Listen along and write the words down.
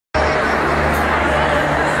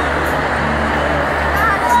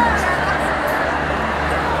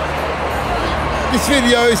This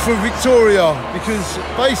video is for Victoria because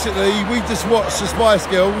basically we just watched the Spice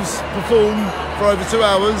Girls perform for over 2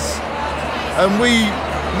 hours and we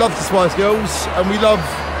love the Spice Girls and we love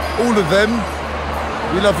all of them.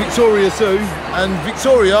 We love Victoria too, and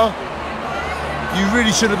Victoria, you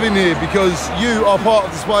really should have been here because you are part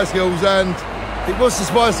of the Spice Girls and it was the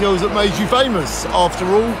Spice Girls that made you famous after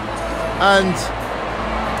all. And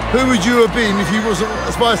who would you have been if you wasn't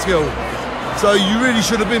a Spice Girl? So you really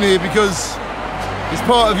should have been here because it's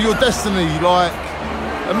part of your destiny, like,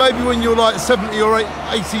 and maybe when you're like 70 or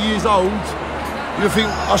 80 years old, you'll think,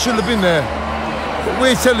 I should have been there. But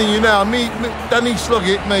we're telling you now, me, Danny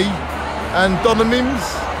Sloggett, me, and Donna Mims,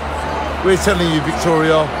 we're telling you,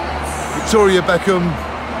 Victoria Beckham,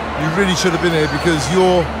 you really should have been here because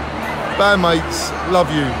your bandmates love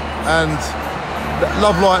you, and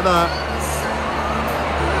love like that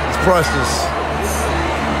is priceless.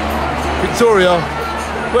 Victoria,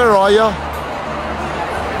 where are you?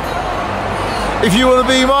 If you want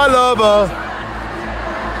to be my lover.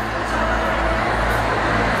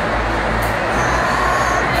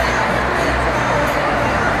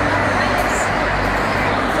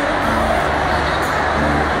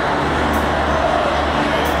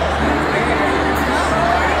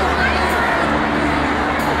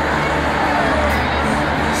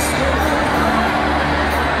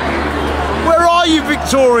 Where are you,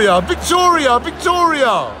 Victoria? Victoria!